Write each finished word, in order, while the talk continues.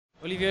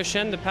Olivier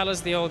Heuchenne, the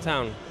Palace, the Old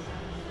Town.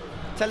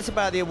 Tell us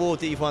about the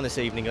award that you've won this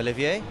evening,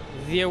 Olivier.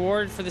 The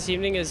award for this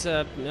evening is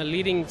a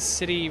leading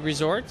city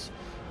resort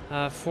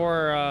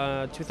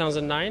for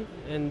 2009,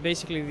 and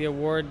basically the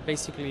award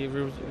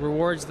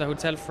rewards the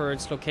hotel for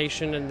its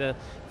location and the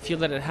feel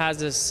that it has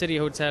as a city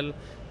hotel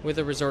with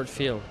a resort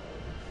feel.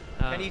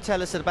 Can you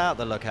tell us about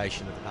the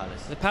location of the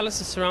palace? The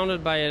palace is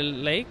surrounded by a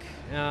lake,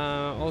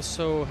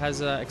 also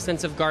has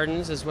extensive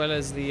gardens as well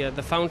as the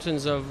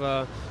fountains of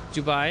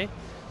Dubai.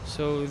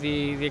 So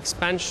the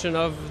expansion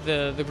of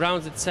the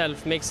grounds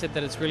itself makes it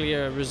that it's really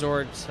a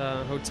resort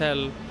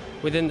hotel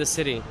within the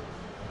city.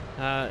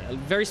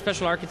 Very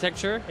special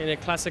architecture in a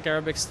classic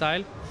Arabic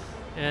style,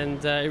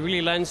 and it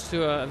really lends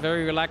to a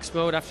very relaxed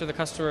mode after the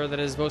customer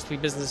that is mostly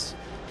business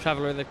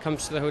traveler that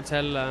comes to the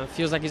hotel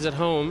feels like he's at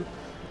home,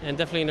 and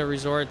definitely in a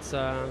resort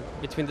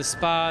between the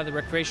spa, the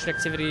recreation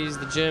activities,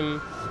 the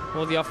gym,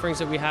 all the offerings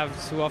that we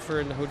have to offer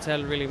in the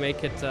hotel really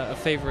make it a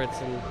favorite.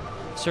 And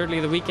certainly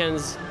the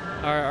weekends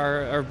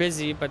are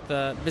busy, but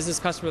the business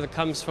customer that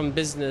comes from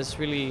business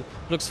really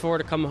looks forward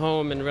to come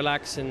home and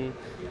relax in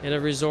a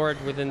resort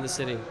within the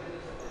city.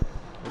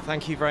 Well,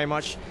 thank you very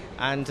much,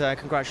 and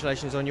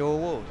congratulations on your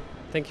award.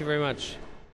 Thank you very much.